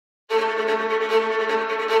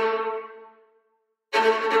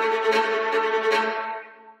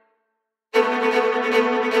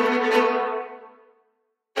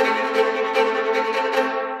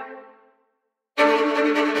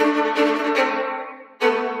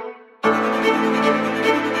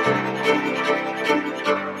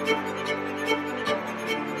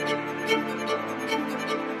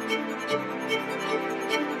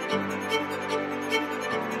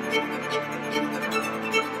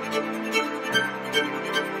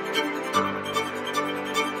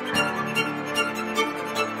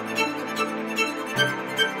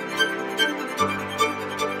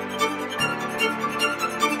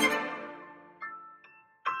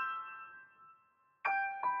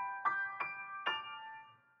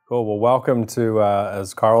Cool. Well, welcome to,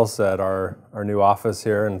 as Karl said, our new office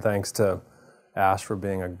here, and thanks to Ash for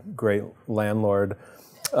being a great landlord.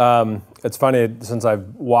 It's funny, since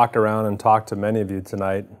I've walked around and talked to many of you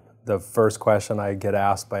tonight, the first question I get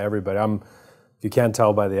asked by everybody, if you can't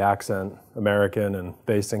tell by the accent, American and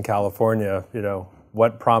based in California,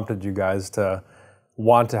 what prompted you guys to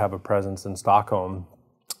want to have a presence in Stockholm?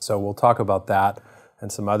 So we'll talk about that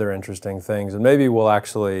and some other interesting things, and maybe we'll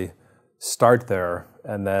actually start there,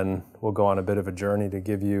 and then we'll go on a bit of a journey to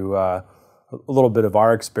give you a little bit of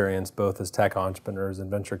our experience, both as tech entrepreneurs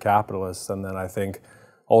and venture capitalists, and then I think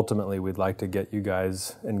ultimately we'd like to get you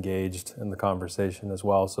guys engaged in the conversation as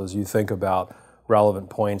well. So as you think about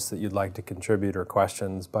relevant points that you'd like to contribute or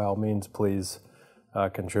questions, by all means, please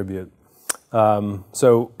contribute.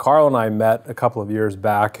 So Karl and I met a couple of years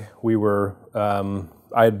back.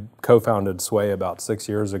 I had co-founded Sway about 6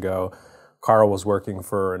 years ago. Karl was working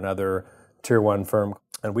for another tier 1 firm,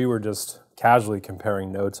 and we were just casually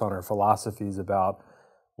comparing notes on our philosophies about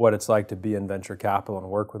what it's like to be in venture capital and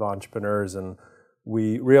work with entrepreneurs, and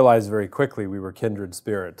we realized very quickly we were kindred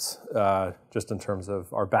spirits, just in terms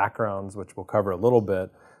of our backgrounds, which we'll cover a little bit,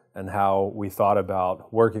 and how we thought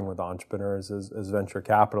about working with entrepreneurs as venture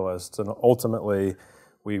capitalists. And ultimately,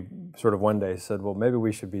 we sort of one day said, well, maybe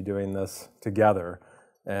we should be doing this together,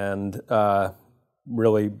 and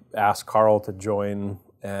really asked Karl to join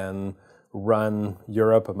and run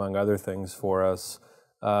Europe, among other things, for us,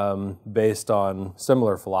 based on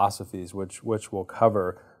similar philosophies, which we'll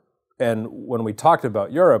cover. And when we talked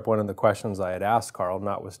about Europe, one of the questions I had asked Karl,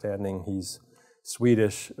 notwithstanding he's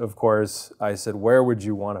Swedish, of course, I said, where would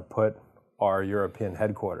you want to put our European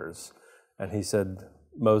headquarters? And he said,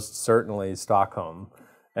 most certainly Stockholm.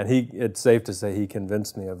 And it's safe to say he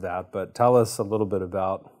convinced me of that, but tell us a little bit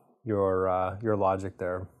about your logic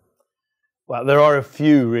there. Well, there are a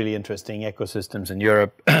few really interesting ecosystems in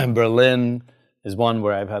Europe. Berlin is one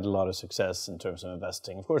where I've had a lot of success in terms of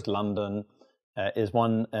investing. Of course, London is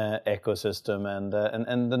one ecosystem, and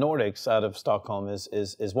the Nordics out of Stockholm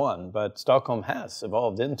is one. But Stockholm has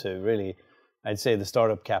evolved into really, I'd say, the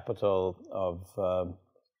startup capital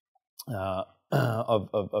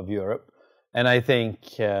of Europe. And I think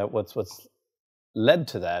what's led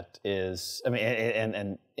to that is, I mean,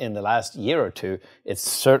 and in the last year or two, it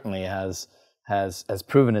certainly has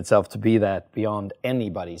proven itself to be that beyond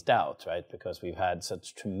anybody's doubt, right? Because we've had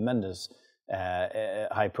such tremendous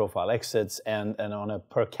high-profile exits, and on a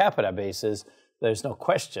per capita basis, there's no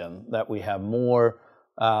question that we have more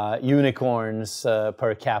unicorns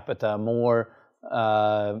per capita, more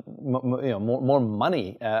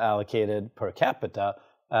money allocated per capita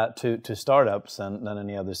to startups than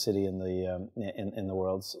any other city in the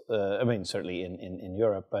world. I mean, certainly in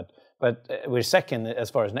Europe, but we're second as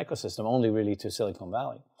far as an ecosystem, only really to Silicon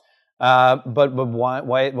Valley. But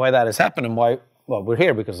why that has happened, and why? Well, we're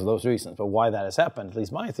here because of those reasons. But why that has happened, at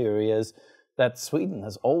least my theory is that Sweden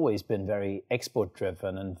has always been very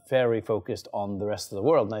export-driven and very focused on the rest of the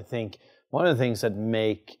world. And I think one of the things that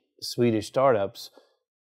make Swedish startups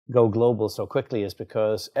go global so quickly is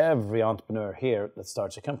because every entrepreneur here that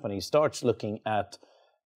starts a company starts looking at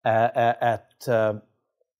the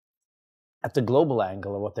global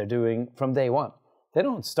angle of what they're doing from day one. They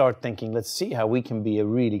don't start thinking, let's see how we can be a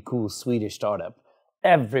really cool Swedish startup.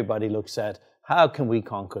 Everybody looks at, how can we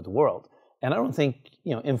conquer the world? And I don't think,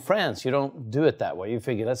 in France, you don't do it that way. You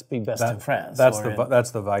figure, let's be best in France. That's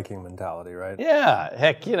the Viking mentality, right? Yeah,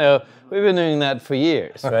 heck, we've been doing that for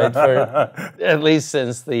years, right? For at least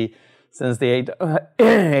since the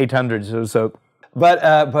 800s or so.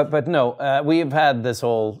 But no, we've had this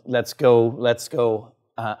whole let's go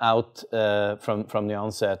out from the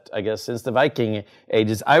onset, I guess, since the Viking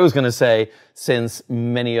ages. I was going to say since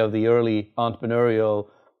many of the early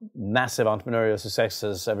massive entrepreneurial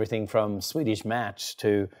successes, everything from Swedish Match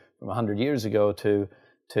from 100 years ago to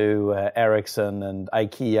Ericsson and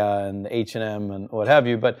IKEA and H&M and what have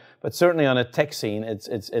you. But certainly on a tech scene,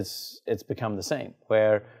 it's become the same,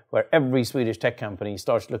 where every Swedish tech company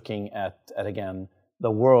starts looking at again the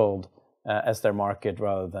world as their market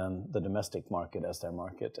rather than the domestic market as their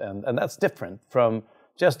market, and that's different from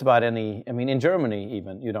just about any. I mean, in Germany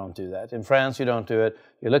even you don't do that. In France you don't do it.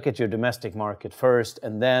 You look at your domestic market first,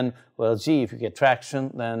 and then, well, gee, if you get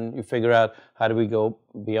traction, then you figure out how do we go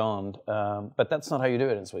beyond. But that's not how you do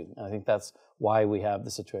it in Sweden. I think that's why we have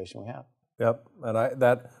the situation we have. Yep, and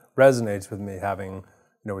that resonates with me. Having,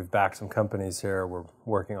 we've backed some companies here. We're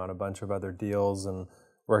working on a bunch of other deals and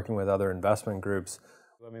working with other investment groups.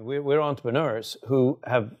 I mean, we're entrepreneurs who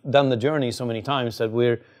have done the journey so many times that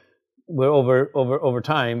we're over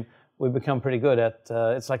time we've become pretty good at.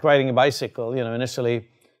 It's like riding a bicycle. Initially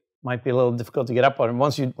might be a little difficult to get up on. And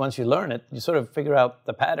once you learn it, you sort of figure out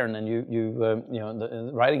the pattern,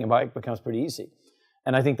 and riding a bike becomes pretty easy.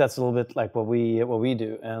 And I think that's a little bit like what we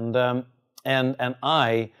do. And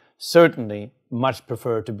I certainly much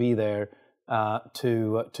prefer to be there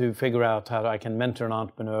to figure out how I can mentor an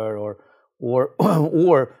entrepreneur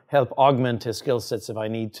or help augment his skill sets if I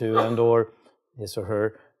need to, and or his or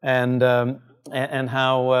her, and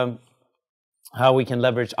how we can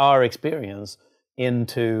leverage our experience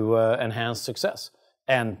into enhanced success,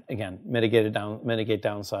 and again mitigate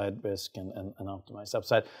downside risk and optimize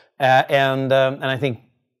upside. And I think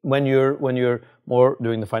when you're more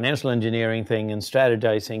doing the financial engineering thing and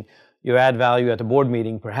strategizing, you add value at the board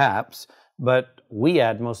meeting perhaps, but we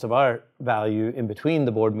add most of our value in between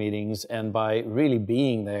the board meetings and by really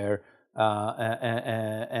being there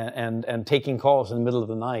and taking calls in the middle of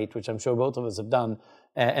the night, which I'm sure both of us have done,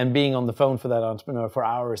 and being on the phone for that entrepreneur for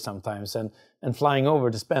hours sometimes, and flying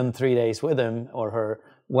over to spend 3 days with him or her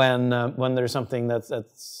when there's something that's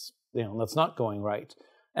not going right.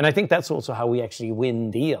 And I think that's also how we actually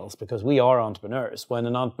win deals, because we are entrepreneurs. When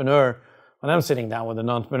I'm sitting down with an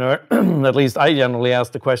entrepreneur, at least I generally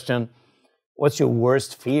ask the question, what's your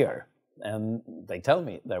worst fear? And they tell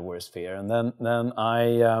me their worst fear. And then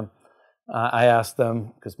I ask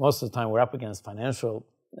them, because most of the time we're up against financial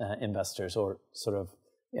investors or sort of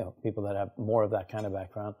people that have more of that kind of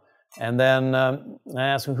background. And then I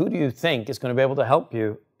ask them, who do you think is going to be able to help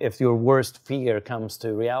you if your worst fear comes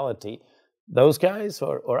to reality? Those guys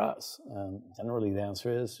or us? Generally the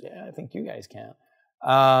answer is, yeah, I think you guys can.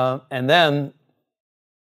 And then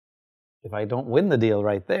if I don't win the deal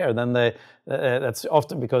right there, then that's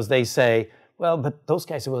often because they say, well, but those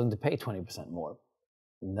guys are willing to pay 20% more.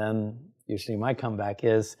 And then usually my comeback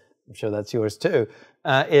is, I'm sure that's yours too,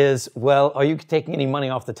 is, well, are you taking any money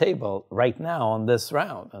off the table right now on this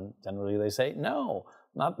round? And generally they say, no,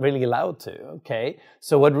 not really allowed to. Okay,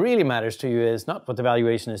 so what really matters to you is not what the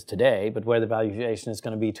valuation is today, but where the valuation is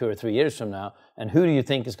going to be 2 or 3 years from now. And who do you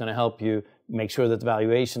think is going to help you make sure that the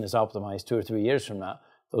valuation is optimized 2 or 3 years from now?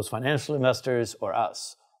 Those financial investors or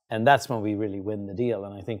us? And that's when we really win the deal.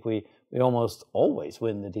 And I think we almost always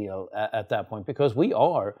win the deal at that point, because we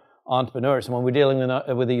are entrepreneurs. And when we're dealing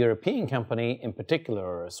with a European company in particular,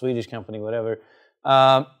 or a Swedish company, whatever,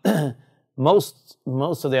 most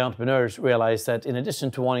of the entrepreneurs realize that in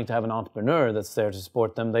addition to wanting to have an entrepreneur that's there to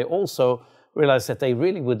support them, they also realize that they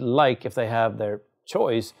really would like, if they have their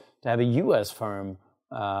choice, to have a U.S. firm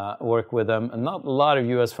work with them. And not a lot of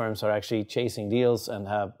U.S. firms are actually chasing deals and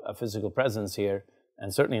have a physical presence here.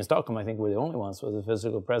 And certainly in Stockholm, I think we're the only ones with a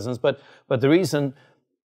physical presence. But the reason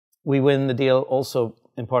we win the deal also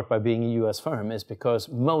in part by being a U.S. firm is because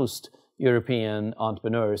most European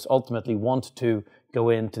entrepreneurs ultimately want to go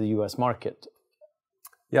into the U.S. market.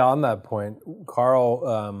 Yeah, on that point,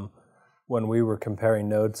 Karl, when we were comparing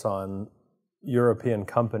notes on European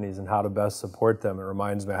companies and how to best support them, it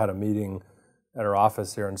reminds me, I had a meeting at our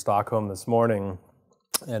office here in Stockholm this morning,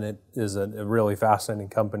 and it is a really fascinating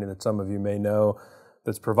company that some of you may know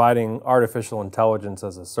that's providing artificial intelligence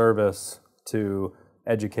as a service to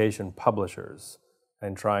education publishers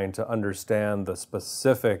and trying to understand the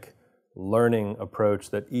specific learning approach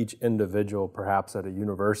that each individual, perhaps at a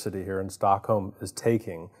university here in Stockholm, is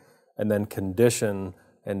taking, and then condition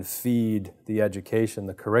and feed the education,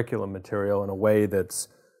 the curriculum material in a way that's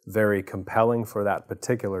very compelling for that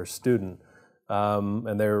particular student.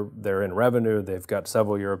 And they're in revenue. They've got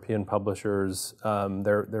several European publishers.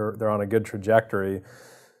 They're on a good trajectory.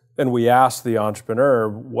 And we asked the entrepreneur,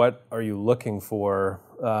 what are you looking for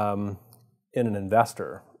in an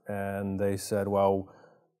investor? And they said, well,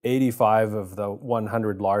 85 of the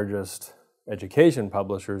 100 largest education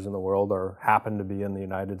publishers in the world happen to be in the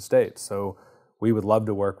United States. So we would love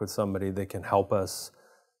to work with somebody that can help us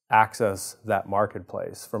access that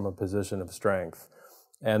marketplace from a position of strength.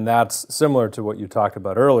 And that's similar to what you talked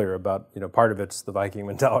about earlier about, part of it's the Viking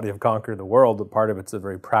mentality of conquer the world, but part of it's a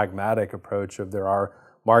very pragmatic approach of there are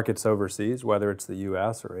markets overseas, whether it's the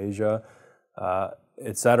US or Asia,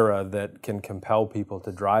 et cetera, that can compel people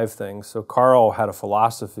to drive things. So Karl had a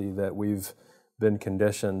philosophy that we've been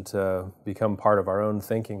conditioned to become part of our own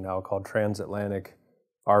thinking now called Transatlantic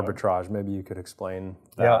Arbitrage. Maybe you could explain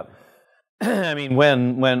that. Yeah. I mean,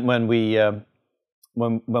 when we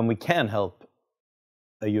can help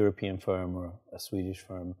a European firm or a Swedish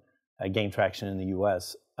firm gain traction in the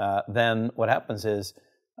US, then what happens is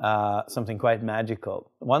something quite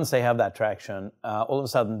magical. Once they have that traction, all of a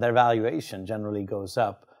sudden their valuation generally goes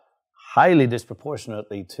up highly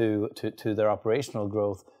disproportionately to their operational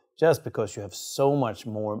growth, just because you have so much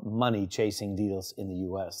more money chasing deals in the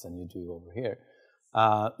US than you do over here.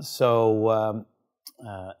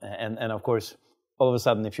 And of course, all of a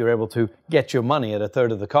sudden, if you're able to get your money at a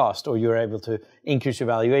third of the cost, or you're able to increase your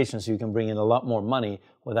valuation so you can bring in a lot more money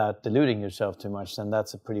without diluting yourself too much, then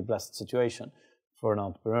that's a pretty blessed situation for an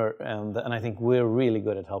entrepreneur. And I think we're really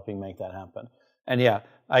good at helping make that happen. And yeah,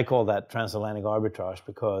 I call that transatlantic arbitrage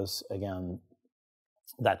because, again,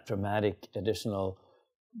 that dramatic additional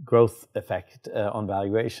growth effect on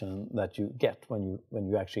valuation that you get when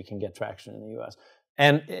you actually can get traction in the U.S.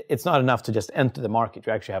 And it's not enough to just enter the market.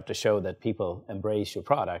 You actually have to show that people embrace your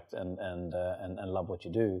product and love what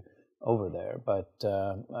you do over there. But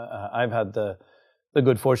I've had the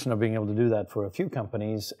good fortune of being able to do that for a few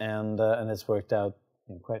companies, and it's worked out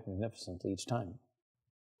quite magnificently each time,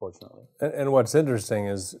 fortunately. And what's interesting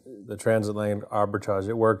is the transatlantic arbitrage,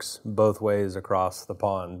 it works both ways across the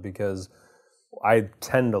pond, because I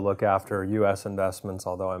tend to look after U.S. investments,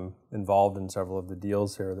 although I'm involved in several of the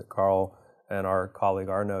deals here that Karl and our colleague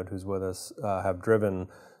Arnaud, who's with us, have driven.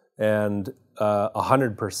 And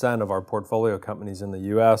 100% of our portfolio companies in the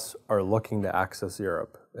U.S. are looking to access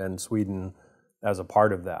Europe, and Sweden as a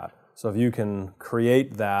part of that. So if you can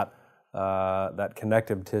create that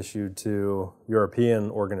connective tissue to European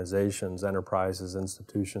organizations, enterprises,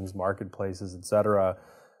 institutions, marketplaces, et cetera,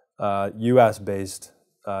 U.S.-based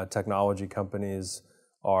technology companies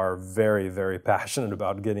are very, very passionate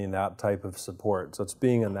about getting that type of support. So it's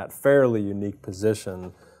being in that fairly unique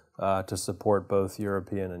position to support both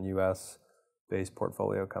European and U.S.-based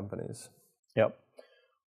portfolio companies. Yep.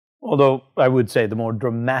 Although I would say the more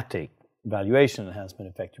dramatic valuation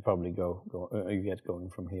enhancement effect, you probably you get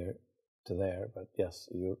going from here to there. But yes,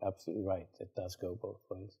 you're absolutely right. It does go both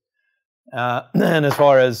ways. And as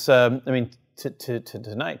far as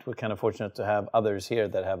tonight, we're kind of fortunate to have others here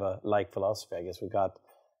that have a like philosophy. I guess we've got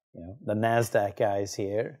the NASDAQ guys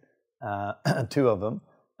here, two of them,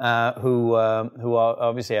 who are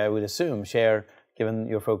obviously, I would assume, share, given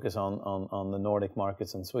your focus on the Nordic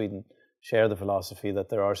markets in Sweden, share the philosophy that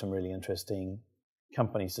there are some really interesting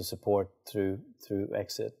companies to support through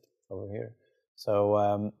exit over here. So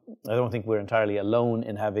I don't think we're entirely alone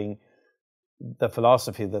in having the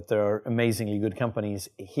philosophy that there are amazingly good companies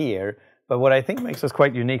here. But what I think makes us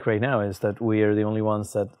quite unique right now is that we are the only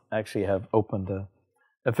ones that actually have opened a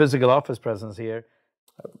physical office presence here.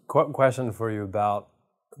 Question for you about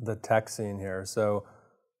the tech scene here. So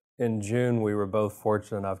in June, we were both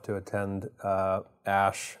fortunate enough to attend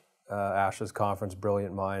Ash's conference,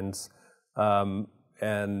 Brilliant Minds,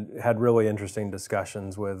 and had really interesting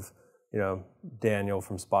discussions with, Daniel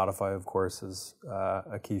from Spotify, of course, is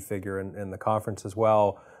a key figure in the conference as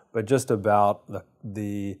well, but just about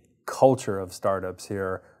the culture of startups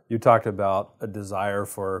here. You talked about a desire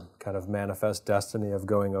for kind of manifest destiny of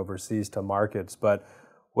going overseas to markets, but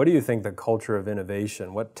what do you think the culture of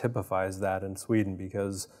innovation, what typifies that in Sweden?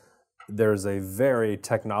 Because there's a very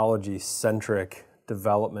technology-centric,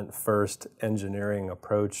 development-first engineering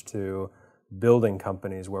approach to building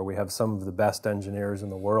companies where we have some of the best engineers in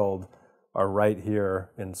the world are right here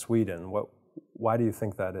in Sweden. Why do you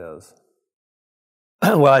think that is?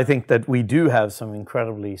 Well, I think that we do have some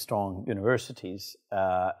incredibly strong universities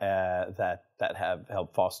that have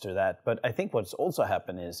helped foster that. But I think what's also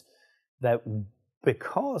happened is that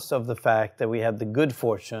because of the fact that we have the good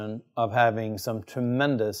fortune of having some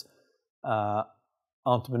tremendous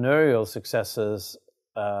entrepreneurial successes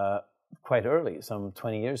quite early, some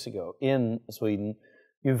 20 years ago in Sweden,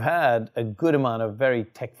 you've had a good amount of very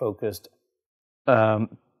tech-focused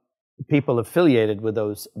people affiliated with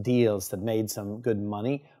those deals that made some good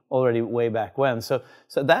money already way back when. So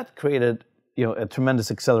that created, a tremendous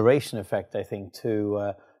acceleration effect, I think,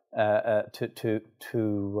 to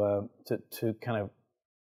kind of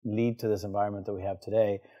lead to this environment that we have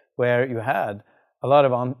today, where you had a lot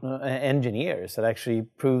of engineers that actually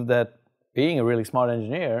proved that being a really smart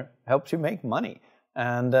engineer helps you make money,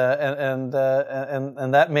 and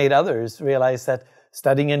that made others realize that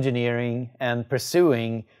studying engineering and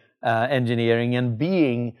pursuing engineering and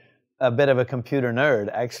being a bit of a computer nerd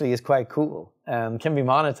actually is quite cool and can be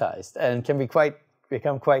monetized and can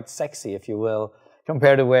become quite sexy, if you will,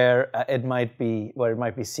 compared to where it might be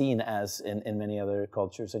seen as in many other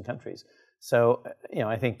cultures and countries. So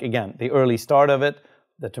I think again the early start of it,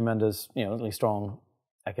 the tremendous really strong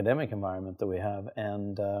academic environment that we have,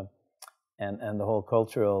 and the whole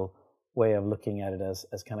cultural way of looking at it as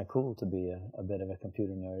kind of cool to be a bit of a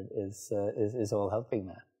computer nerd is all helping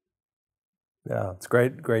that. Yeah, it's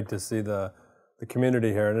great to see the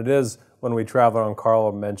community here. And it is, when we travel, and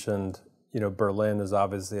Karl mentioned, Berlin is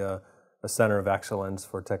obviously a center of excellence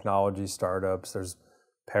for technology startups. There's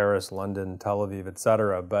Paris, London, Tel Aviv, et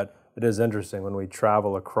cetera. But it is interesting when we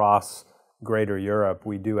travel across greater Europe,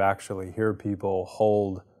 we do actually hear people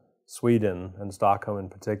hold Sweden and Stockholm in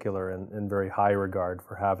particular in very high regard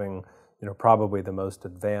for having, probably the most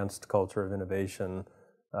advanced culture of innovation,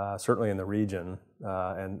 certainly in the region,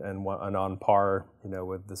 and on par,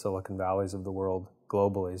 with the Silicon Valleys of the world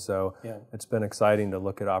globally. So it's been exciting to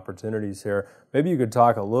look at opportunities here. Maybe you could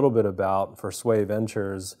talk a little bit about, for Sway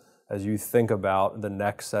Ventures, as you think about the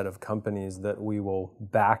next set of companies that we will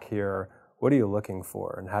back here, what are you looking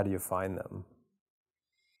for and how do you find them?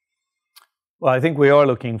 Well, I think we are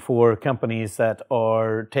looking for companies that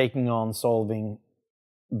are taking on solving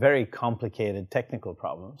very complicated technical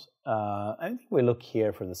problems. I think we look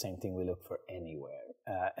here for the same thing we look for anywhere.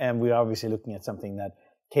 And we're obviously looking at something that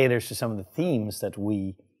caters to some of the themes that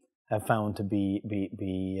we have found to be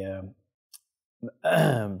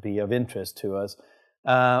of interest to us.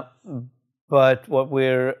 But what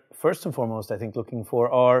we're first and foremost, I think, looking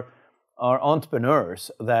for are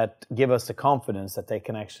entrepreneurs that give us the confidence that they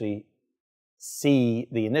can actually see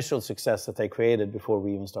the initial success that they created before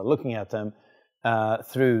we even start looking at them,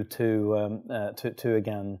 through to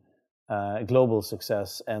again global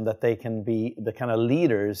success, and that they can be the kind of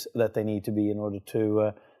leaders that they need to be in order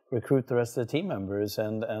to recruit the rest of the team members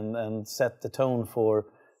and set the tone for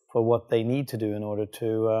what they need to do in order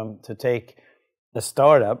to take a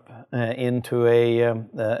startup into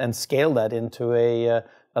and scale that into a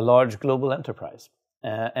large global enterprise.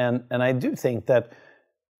 And I do think that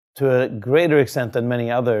to a greater extent than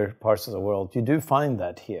many other parts of the world, you do find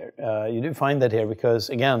that here. You do find that here because,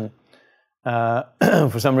 again,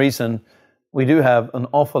 for some reason, we do have an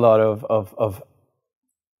awful lot of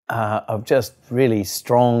just really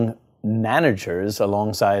strong managers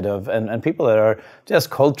alongside of, and people that are just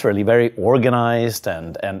culturally very organized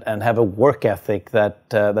and have a work ethic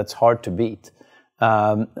that's hard to beat.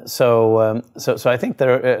 So I think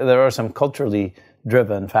there are some culturally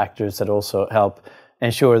driven factors that also help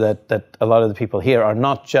ensure that a lot of the people here are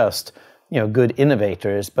not just good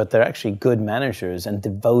innovators, but they're actually good managers and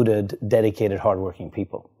devoted, dedicated, hardworking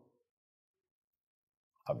people.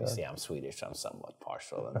 Obviously, I'm Swedish. I'm somewhat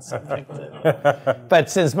partial and subjective. But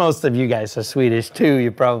since most of you guys are Swedish too,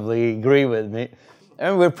 you probably agree with me.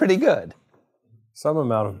 And we're pretty good. Some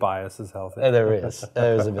amount of bias is healthy. There is.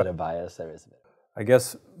 There's a bit of bias. There is a bit. I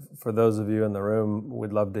guess for those of you in the room,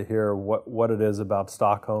 we'd love to hear what it is about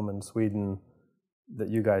Stockholm and Sweden that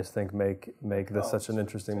you guys think make this such an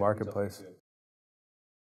interesting marketplace.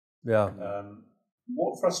 Yeah.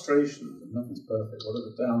 What frustrations, and nothing's perfect, what are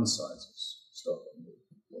the downsides of Stockholm?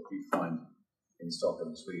 What do you find in Stockholm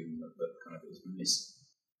and Sweden that kind of is missing?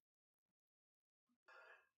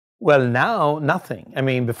 Well, now, nothing. I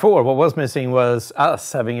mean, before, what was missing was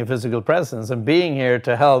us having a physical presence and being here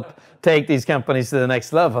to help take these companies to the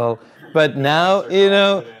next level. But now,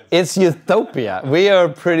 it's utopia. We are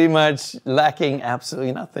pretty much lacking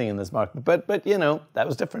absolutely nothing in this market. But that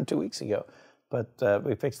was different 2 weeks ago. But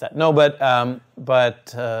we fixed that. No,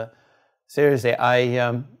 but seriously,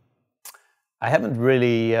 I haven't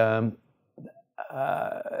really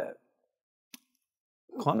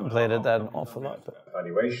contemplated that an awful lot.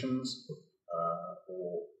 Valuations,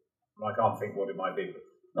 or I can't think what it might be, but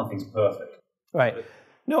nothing's perfect. Right.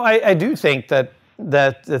 No, I do think that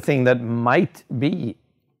the thing that might be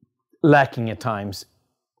lacking at times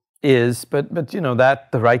is, but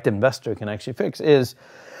that the right investor can actually fix is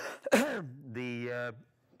the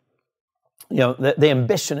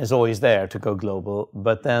ambition is always there to go global,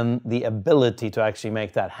 but then the ability to actually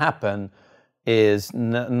make that happen is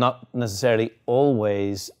not necessarily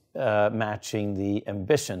always matching the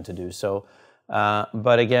ambition to do so.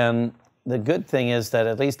 But again, the good thing is that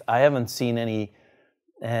at least I haven't seen any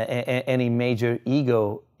major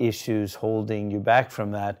ego issues holding you back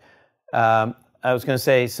from that. I was going to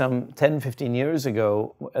say some 10, 15 years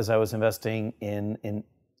ago, as I was investing in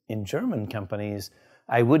German companies,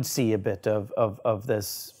 I would see a bit of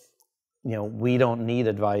this, we don't need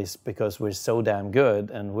advice because we're so damn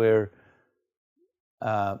good and we're,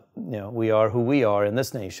 we are who we are in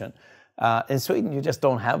this nation. In Sweden, you just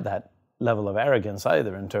don't have that level of arrogance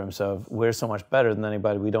either in terms of we're so much better than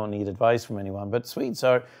anybody, we don't need advice from anyone. But Swedes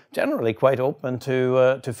are generally quite open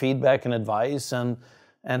to feedback and advice and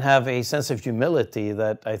have a sense of humility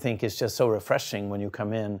that I think is just so refreshing when you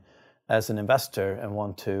come in as an investor and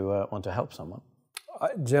want to help someone.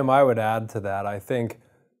 Jim, I would add to that. I think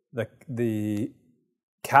the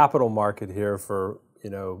capital market here for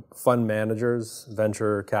fund managers,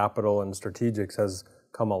 venture capital, and strategics has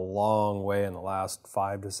come a long way in the last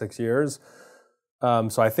 5 to 6 years.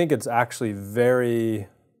 So I think it's actually very,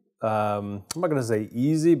 I'm not going to say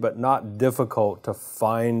easy, but not difficult to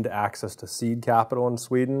find access to seed capital in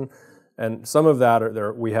Sweden. And some of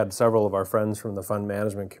that, we had several of our friends from the fund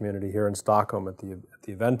management community here in Stockholm at the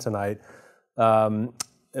event tonight. And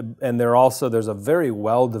there's a very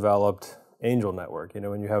well-developed angel network. You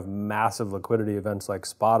know, when you have massive liquidity events like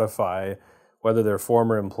Spotify, whether they're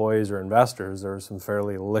former employees or investors, there are some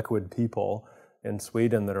fairly liquid people in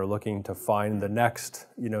Sweden that are looking to find the next,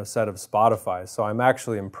 set of Spotify. So I'm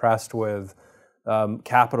actually impressed with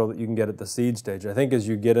capital that you can get at the seed stage. I think as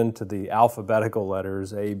you get into the alphabetical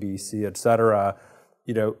letters, A, B, C, et cetera,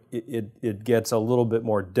 it gets a little bit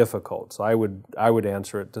more difficult. So I would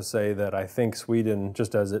answer it to say that I think Sweden,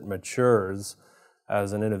 just as it matures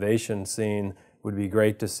as an innovation scene, would be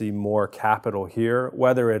great to see more capital here,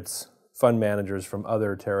 whether it's fund managers from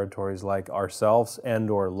other territories like ourselves and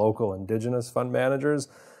or local indigenous fund managers.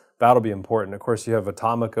 That'll be important. Of course, you have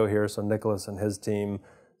Atomico here, so Nicholas and his team,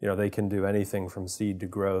 they can do anything from seed to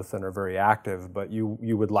growth and are very active, but you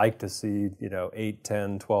would like to see, 8,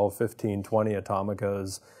 10, 12, 15, 20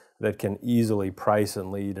 Atomicos that can easily price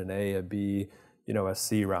and lead an A, a B, a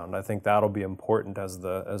C round. I think that'll be important as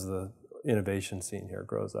the innovation scene here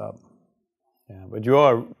grows up. Yeah, but you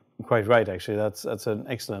are quite right, actually. That's an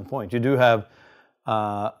excellent point. You do have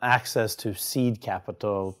access to seed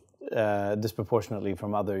capital disproportionately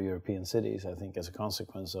from other European cities, I think, as a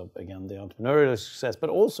consequence of, again, the entrepreneurial success,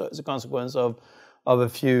 but also as a consequence of a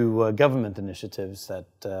few government initiatives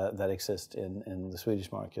that exist in the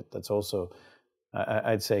Swedish market. That's also,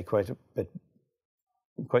 I'd say, quite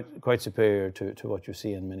superior to what you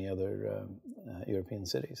see in many other European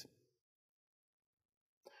cities.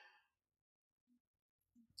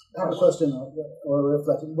 I have a question or a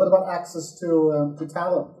reflection. What about access to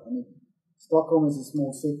talent? I mean, Stockholm is a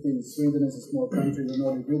small city, Sweden is a small country, the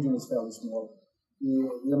Nordic region is fairly small.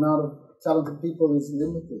 The amount of talented people is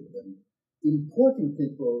limited, and importing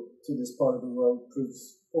people to this part of the world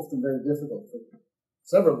proves often very difficult for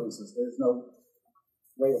several reasons. There's no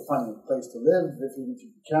way of finding a place to live if you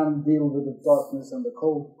can deal with the darkness and the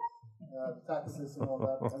cold, taxes and all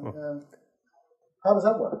that. And, how does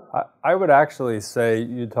that work? I would actually say,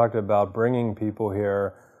 you talked about bringing people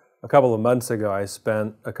here. A couple of months ago, I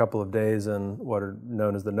spent a couple of days in what are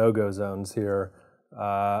known as the no-go zones here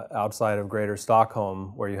outside of Greater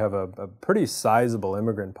Stockholm, where you have a pretty sizable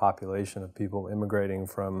immigrant population of people immigrating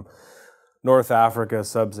from North Africa,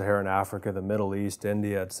 Sub-Saharan Africa, the Middle East,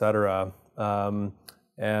 India, et cetera.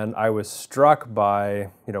 And I was struck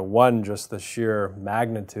by, one, just the sheer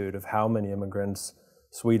magnitude of how many immigrants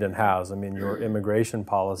Sweden has. I mean, your immigration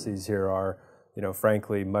policies here are,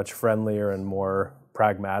 frankly, much friendlier and more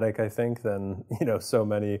pragmatic, I think, than, so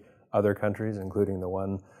many other countries, including the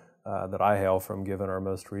one that I hail from, given our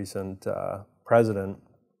most recent president.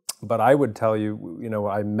 But I would tell you,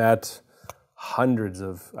 I met hundreds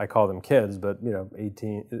of, I call them kids, but,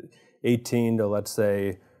 18 to, let's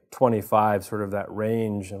say, 25, sort of that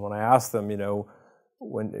range. And when I asked them,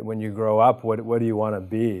 when you grow up, what do you want to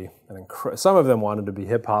be? And some of them wanted to be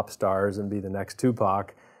hip-hop stars and be the next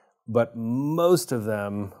Tupac, but most of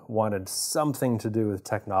them wanted something to do with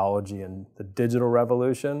technology and the digital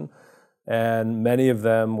revolution. And many of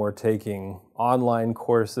them were taking online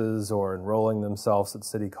courses or enrolling themselves at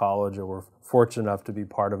City College, or were fortunate enough to be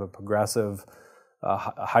part of a progressive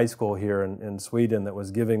high school here in Sweden that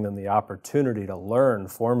was giving them the opportunity to learn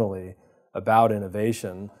formally about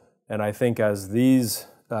innovation. And I think as these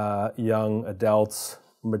young adults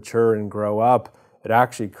mature and grow up, it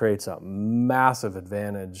actually creates a massive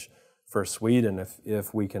advantage for Sweden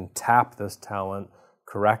if we can tap this talent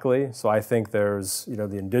correctly. So I think there's,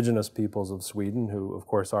 the indigenous peoples of Sweden, who of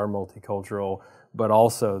course are multicultural, but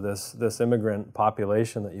also this immigrant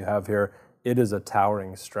population that you have here, it is a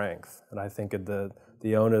towering strength. And I think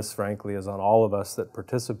the onus, frankly, is on all of us that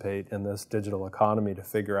participate in this digital economy to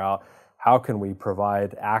figure out how can we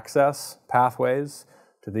provide access pathways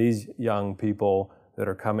to these young people that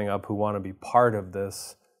are coming up who want to be part of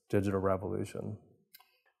this digital revolution.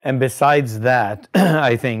 And besides that,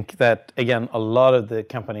 I think that, again, a lot of the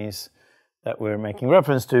companies that we're making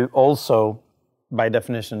reference to also, by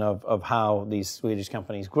definition of how these Swedish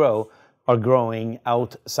companies grow, are growing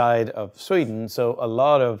outside of Sweden. So a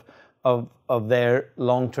lot of their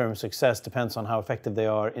long-term success depends on how effective they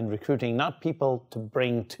are in recruiting, not people to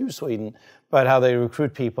bring to Sweden, but how they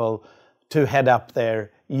recruit people to head up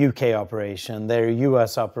their UK operation, their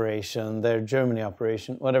US operation, their Germany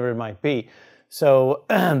operation, whatever it might be. So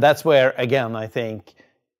that's where, again, I think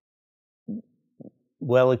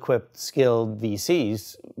well-equipped, skilled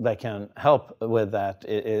VCs that can help with that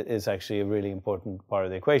is actually a really important part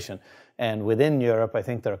of the equation. And within Europe, I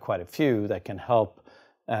think there are quite a few that can help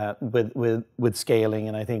with scaling.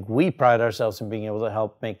 And I think we pride ourselves in being able to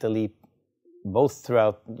help make the leap both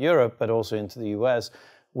throughout Europe, but also into the US,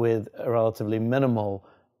 with a relatively minimal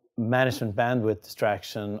management bandwidth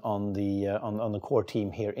distraction on the core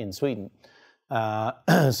team here in Sweden.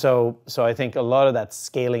 So I think a lot of that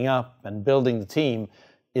scaling up and building the team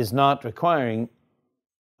is not requiring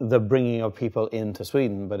the bringing of people into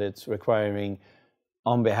Sweden, but it's requiring,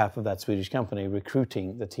 on behalf of that Swedish company,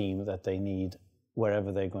 recruiting the team that they need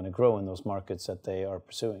wherever they're going to grow in those markets that they are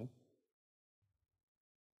pursuing.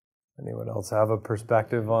 Anyone else have a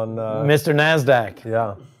perspective on Mr. NASDAQ?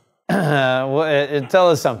 Yeah. Tell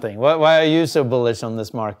us something. Why are you so bullish on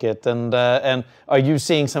this market? And are you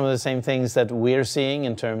seeing some of the same things that we're seeing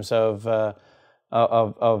in terms of a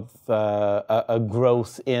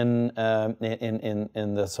growth in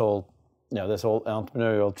this whole this whole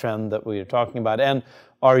entrepreneurial trend that we are talking about? And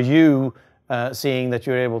are you seeing that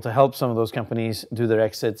you're able to help some of those companies do their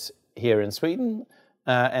exits here in Sweden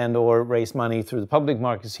and or raise money through the public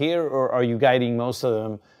markets here, or are you guiding most of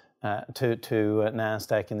them to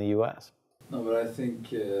NASDAQ in the US? No, but I think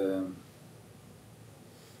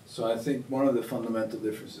so. I think one of the fundamental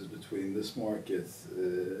differences between this market,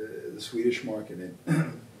 the Swedish market,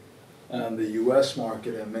 and the US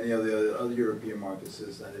market and many of the other European markets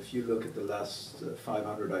is that if you look at the last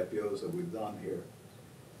 500 IPOs that we've done here,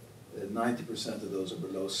 90% of those are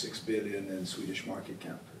below 6 billion in Swedish market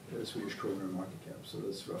cap, Swedish kronor market cap. So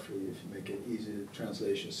that's roughly, if you make an easy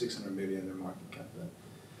translation, 600 million in market cap.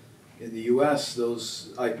 In the US,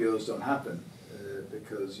 those IPOs don't happen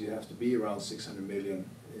because you have to be around 600 million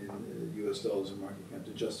in US dollars in market cap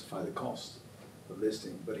to justify the cost of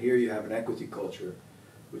listing. But here you have an equity culture,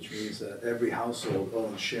 which means that every household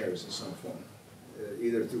owns shares in some form,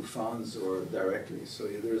 either through funds or directly. So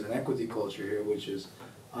there's an equity culture here which is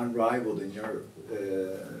unrivaled in Europe,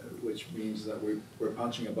 which means that we're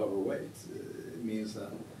punching above our weight. It means that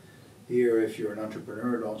here, if you're an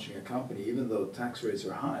entrepreneur launching a company, even though tax rates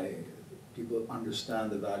are high, people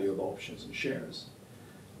understand the value of options and shares.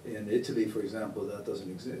 In Italy, for example, that doesn't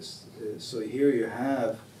exist. So here you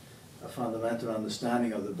have a fundamental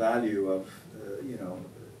understanding of the value of,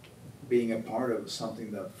 being a part of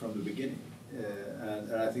something that from the beginning.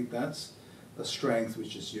 And I think that's a strength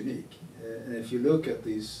which is unique. And if you look at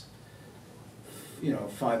these,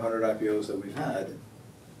 500 IPOs that we've had,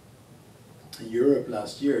 in Europe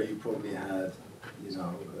last year, you probably had,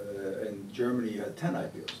 in Germany, you had 10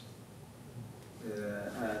 IPOs.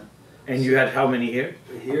 And you had how many here?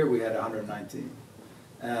 Here we had 119.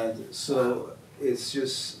 And so it's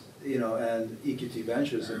just, and EQT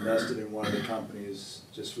Ventures invested in one of the companies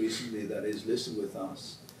just recently that is listed with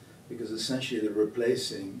us, because essentially they're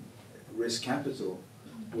replacing risk capital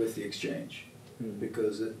with the exchange,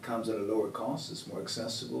 because it comes at a lower cost, it's more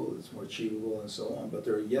accessible, it's more achievable, and so on. But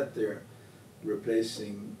they're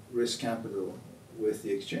replacing risk capital with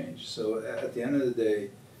the exchange. So at the end of the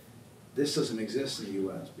day, this doesn't exist in the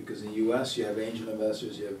US, because in the US you have angel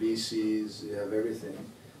investors, you have VCs, you have everything.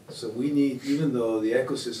 So we need, even though the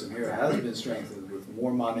ecosystem here has been strengthened with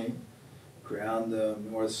more money,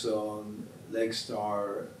 Creandum, Northzone,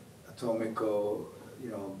 Legstar, Atomico,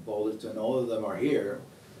 Boulderton, all of them are here,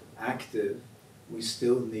 active. We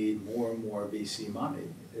still need more and more VC money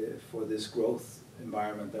for this growth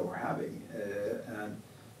environment that we're having. And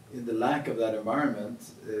in the lack of that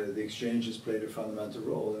environment, the exchange has played a fundamental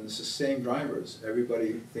role, and it's the same drivers.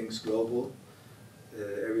 Everybody thinks global.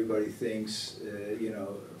 Everybody thinks,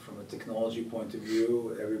 from a technology point of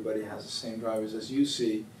view, everybody has the same drivers as you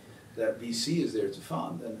see, that VC is there to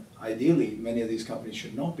fund. And ideally, many of these companies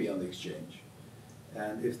should not be on the exchange.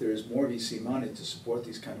 And if there is more VC money to support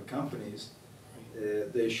these kind of companies,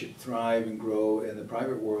 they should thrive and grow in the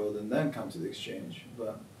private world and then come to the exchange.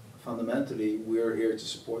 But fundamentally, we're here to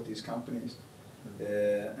support these companies.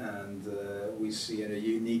 And we see in a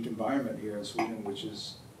unique environment here in Sweden, which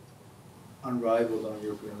is unrivaled on a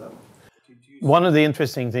European level. One of the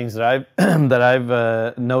interesting things that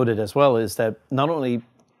I've noted as well is that not only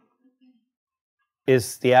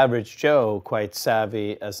is the average Joe quite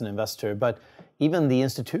savvy as an investor, but even the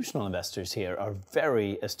institutional investors here are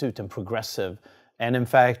very astute and progressive. And in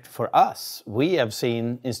fact, for us, we have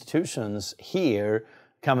seen institutions here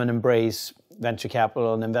come and embrace venture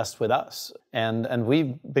capital and invest with us. And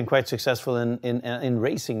we've been quite successful in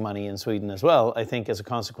raising money in Sweden as well, I think as a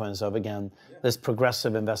consequence of, again, this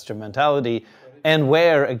progressive investor mentality. And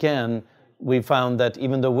where, again, we found that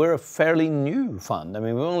even though we're a fairly new fund, I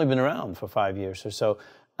mean, we've only been around for 5 years or so,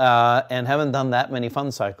 and haven't done that many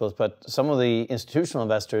fund cycles, but some of the institutional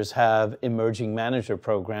investors have emerging manager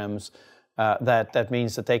programs that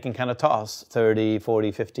means that they can kind of toss 30,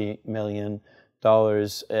 40, 50 million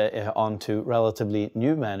dollars onto relatively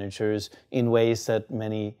new managers in ways that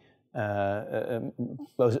many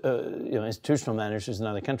institutional managers in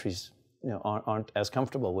other countries aren't as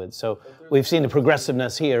comfortable with. So we've seen the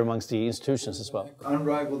progressiveness here amongst the institutions as well.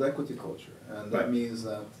 Unrivaled equity culture, and that means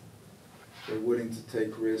that they're willing to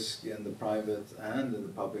take risk in the private and in the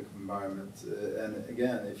public environment. And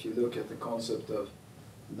again, if you look at the concept of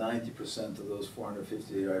 90% of those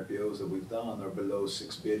 450 IPOs that we've done are below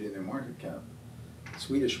 6 billion in market cap,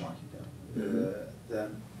 Swedish market cap,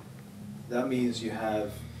 then that means you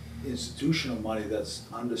have institutional money that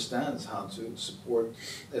understands how to support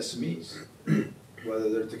SMEs, whether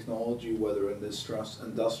they're technology, whether in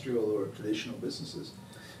industrial or traditional businesses.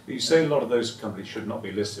 But you say a lot of those companies should not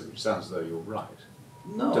be listed, which sounds as though you're right.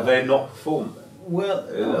 No. Do they not perform then? Well,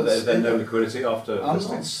 there's then no liquidity after I'm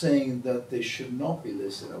listing? not saying that they should not be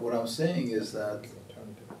listed. What I'm saying is that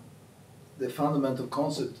the fundamental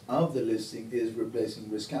concept of the listing is replacing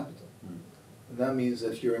risk capital. That means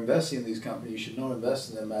that if you're investing in these companies, you should not invest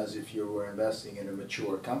in them as if you were investing in a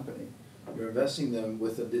mature company. You're investing them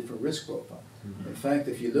with a different risk profile. In fact,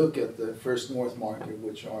 if you look at the First North market,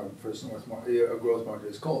 which our First North market, a growth market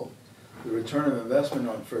is called, the return of investment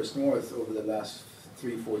on First North over the last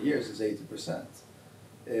 3-4 years is 80%.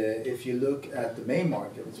 If you look at the main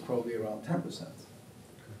market, it's probably around 10%,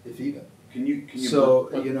 if even. Can you so,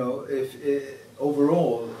 if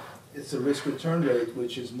overall, it's a risk return rate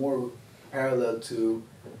which is more parallel to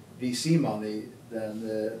VC money than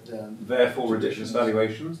therefore ridiculous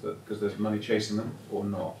valuations because there's money chasing them, or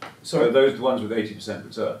not? So are those the ones with 80%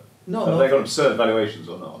 return? No, have they got absurd valuations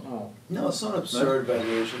or not? No, it's not absurd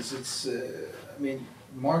valuations. It's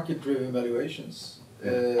market-driven valuations.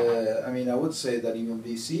 I would say that even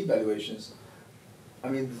VC valuations.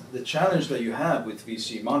 The challenge that you have with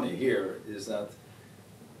VC money here is that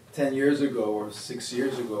 10 years ago or 6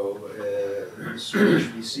 years ago, Swedish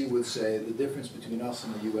VC would say the difference between us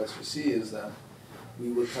and the US VC is that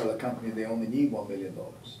we would tell a company they only need $1 million.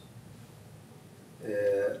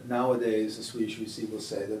 Nowadays, the Swedish VC will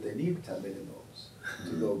say that they need $10 million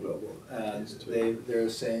to go global, and they're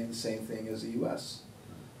saying the same thing as the US.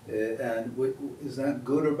 Is that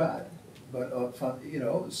good or bad? But at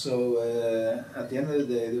the end of the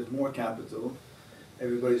day, there's more capital.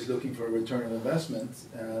 Everybody's looking for a return of investment,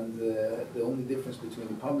 and the only difference between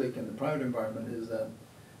the public and the private environment is that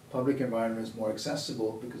public environment is more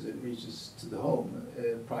accessible because it reaches to the home.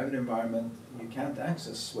 Private environment, you can't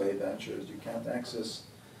access Sway Ventures, you can't access,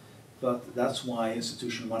 but that's why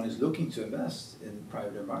institutional money is looking to invest in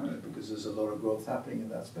private environment, because there's a lot of growth happening in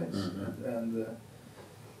that space. And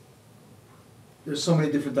there's so many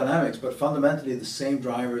different dynamics, but fundamentally the same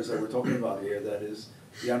drivers that we're talking about here, that is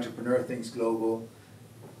the entrepreneur thinks global,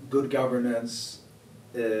 good governance,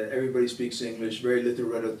 everybody speaks English, very little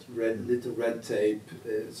red tape,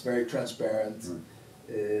 it's very transparent.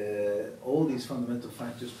 All these fundamental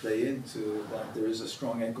factors play into that there is a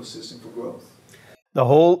strong ecosystem for growth. The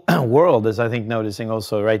whole world is, I think, noticing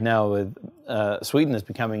also right now with Sweden is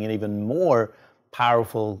becoming an even more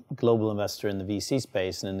powerful global investor in the VC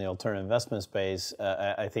space and in the alternative investment space.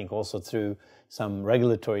 I think also through some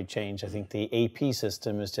regulatory change. I think the AP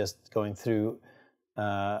system is just going through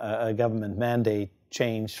a government mandate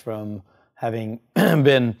change from having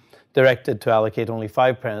been directed to allocate only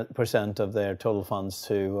 5% of their total funds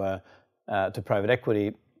to private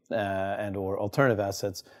equity and or alternative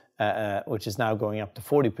assets, which is now going up to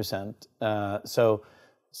 40%. So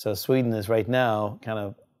Sweden is right now kind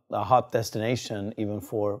of a hot destination even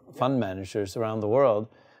for fund managers around the world.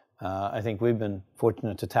 I think we've been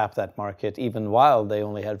fortunate to tap that market even while they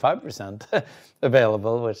only had 5%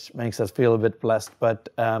 available, which makes us feel a bit blessed. But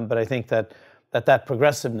I think that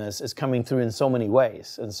progressiveness is coming through in so many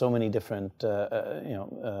ways, and so many different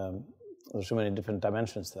there's so many different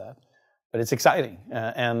dimensions to that. But it's exciting,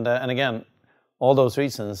 and again, all those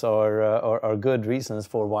reasons are good reasons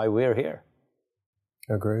for why we're here.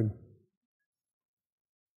 Agreed.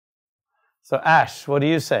 So Ash, what do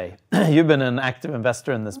you say? You've been an active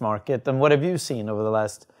investor in this market, and what have you seen over the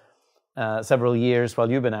last several years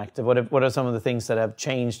while you've been active? What are some of the things that have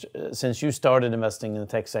changed since you started investing in the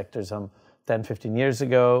tech sector some 10, 15 years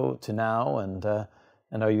ago to now? And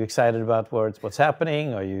are you excited about what's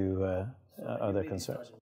happening? Are there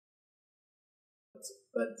concerns?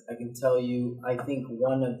 But I can tell you, I think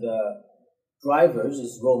one of the drivers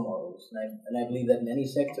is role models, and I believe that in any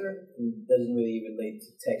sector, it doesn't really relate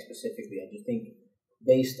to tech specifically. I just think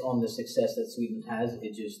based on the success that Sweden has,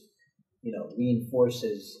 it just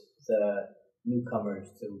reinforces the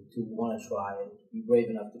newcomers to want to try and be brave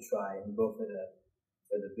enough to try and go for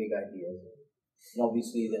the big ideas, and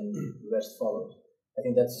obviously then the rest follows. I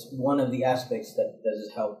think that's one of the aspects that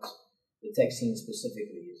has helped the tech scene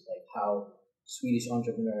specifically, is like how Swedish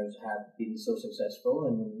entrepreneurs have been so successful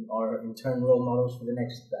and are in turn role models for the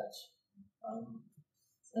next batch.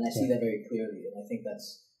 And I see that very clearly, and I think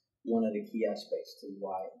that's one of the key aspects to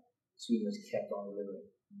why Sweden has kept on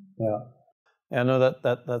delivering. Yeah, no,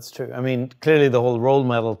 that's true. I mean, clearly the whole role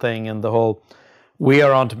model thing and the whole we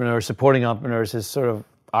are entrepreneurs, supporting entrepreneurs is sort of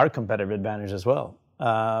our competitive advantage as well.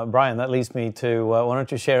 Brian, that leads me to, why don't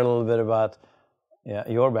you share a little bit about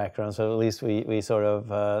your background, so at least we sort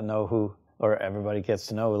of know who, or everybody gets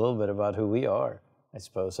to know a little bit about who we are, I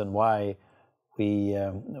suppose, and why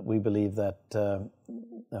we believe that,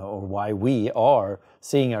 or why we are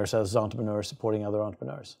seeing ourselves as entrepreneurs, supporting other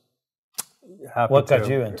entrepreneurs. What got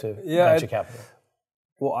you into venture capital?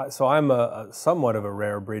 Well, so I'm a somewhat of a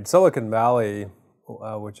rare breed. Silicon Valley,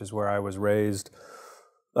 which is where I was raised,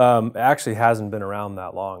 actually hasn't been around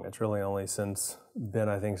that long. It's really only since the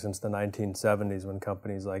 1970s when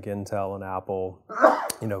companies like Intel and Apple,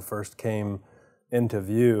 first came into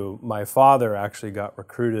view. My father actually got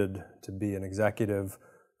recruited to be an executive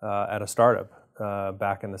at a startup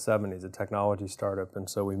back in the 70s, a technology startup, and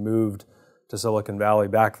so we moved to Silicon Valley.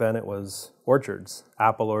 Back then it was orchards,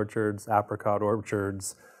 apple orchards, apricot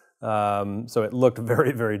orchards. So it looked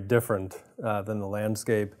very, very different than the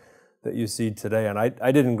landscape that you see today. And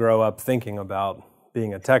I didn't grow up thinking about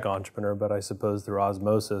being a tech entrepreneur, but I suppose through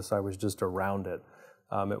osmosis, I was just around it.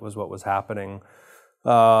 It was what was happening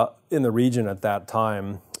in the region at that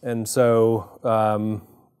time. And so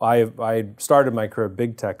I started my career at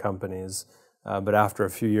big tech companies, but after a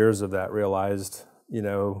few years of that realized,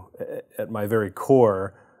 at my very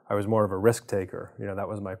core, I was more of a risk taker. That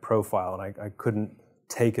was my profile, and I couldn't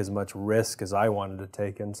take as much risk as I wanted to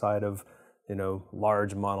take inside of,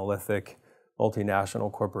 large monolithic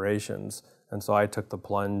multinational corporations. And so I took the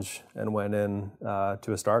plunge and went in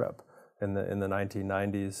to a startup in the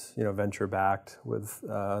 1990s, venture backed with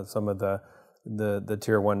some of the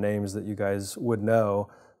tier one names that you guys would know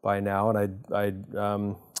by now. And I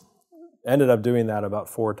ended up doing that about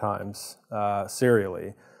 4 times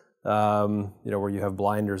serially, where you have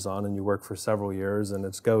blinders on and you work for several years and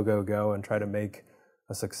it's go, go, go and try to make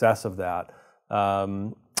a success of that.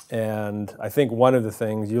 And I think one of the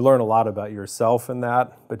things, you learn a lot about yourself in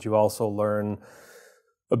that, but you also learn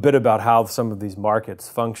a bit about how some of these markets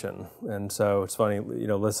function. And so it's funny,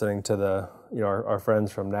 listening to our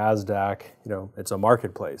friends from NASDAQ, it's a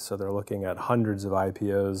marketplace. So they're looking at hundreds of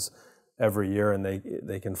IPOs every year, and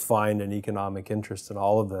they can find an economic interest in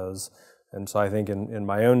all of those. And so I think in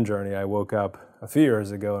my own journey, I woke up a few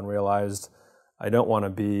years ago and realized I don't want to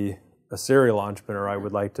be a serial entrepreneur. I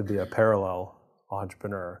would like to be a parallel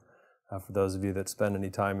entrepreneur. For those of you that spend any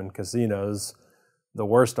time in casinos, the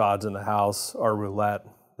worst odds in the house are roulette.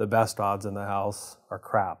 The best odds in the house are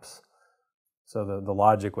craps. So the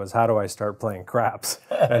logic was, how do I start playing craps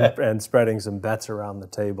and spreading some bets around the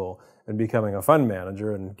table? And becoming a fund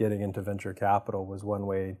manager and getting into venture capital was one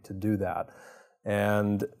way to do that.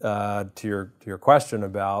 And to your question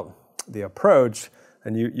about the approach,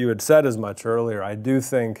 and you had said as much earlier, I do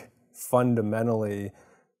think fundamentally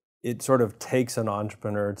it sort of takes an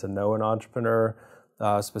entrepreneur to know an entrepreneur.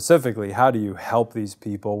 Specifically, how do you help these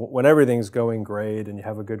people when everything's going great and you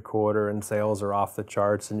have a good quarter and sales are off the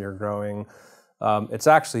charts and you're growing? It's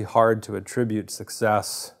actually hard to attribute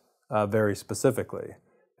success very specifically.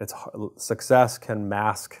 Success can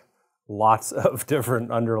mask lots of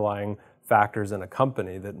different underlying factors in a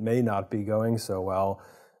company that may not be going so well.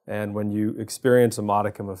 And when you experience a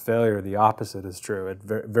modicum of failure, the opposite is true. It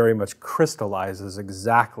very much crystallizes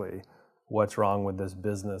exactly what's wrong with this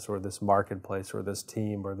business or this marketplace or this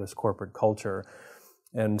team or this corporate culture.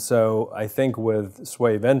 And so I think with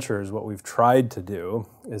Sway Ventures, what we've tried to do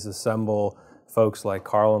is assemble folks like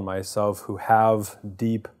Karl and myself who have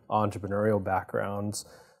deep entrepreneurial backgrounds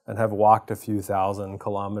and have walked a few thousand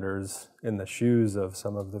kilometers in the shoes of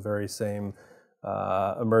some of the very same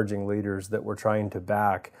emerging leaders that we're trying to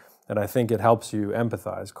back. And I think it helps you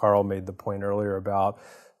empathize. Karl made the point earlier about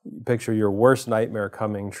picture your worst nightmare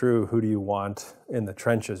coming true. Who do you want in the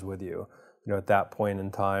trenches with you? At that point in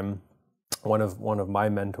time, one of my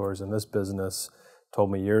mentors in this business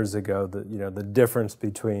told me years ago that the difference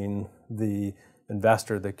between the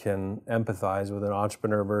investor that can empathize with an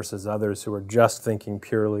entrepreneur versus others who are just thinking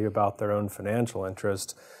purely about their own financial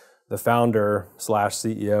interest. The founder /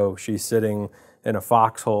 CEO, she's sitting in a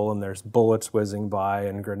foxhole and there's bullets whizzing by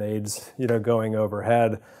and grenades, going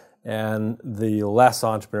overhead. And the less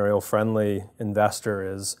entrepreneurial friendly investor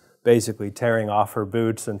is basically tearing off her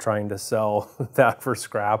boots and trying to sell that for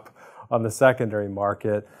scrap on the secondary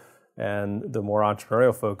market. And the more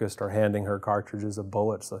entrepreneurial focused are handing her cartridges of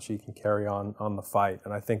bullets so she can carry on the fight.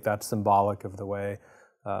 And I think that's symbolic of the way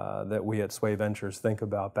that we at Sway Ventures think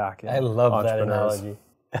about back in I love that entrepreneurs. analogy.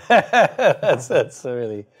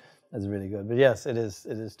 That's really good. But yes, it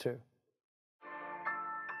is true.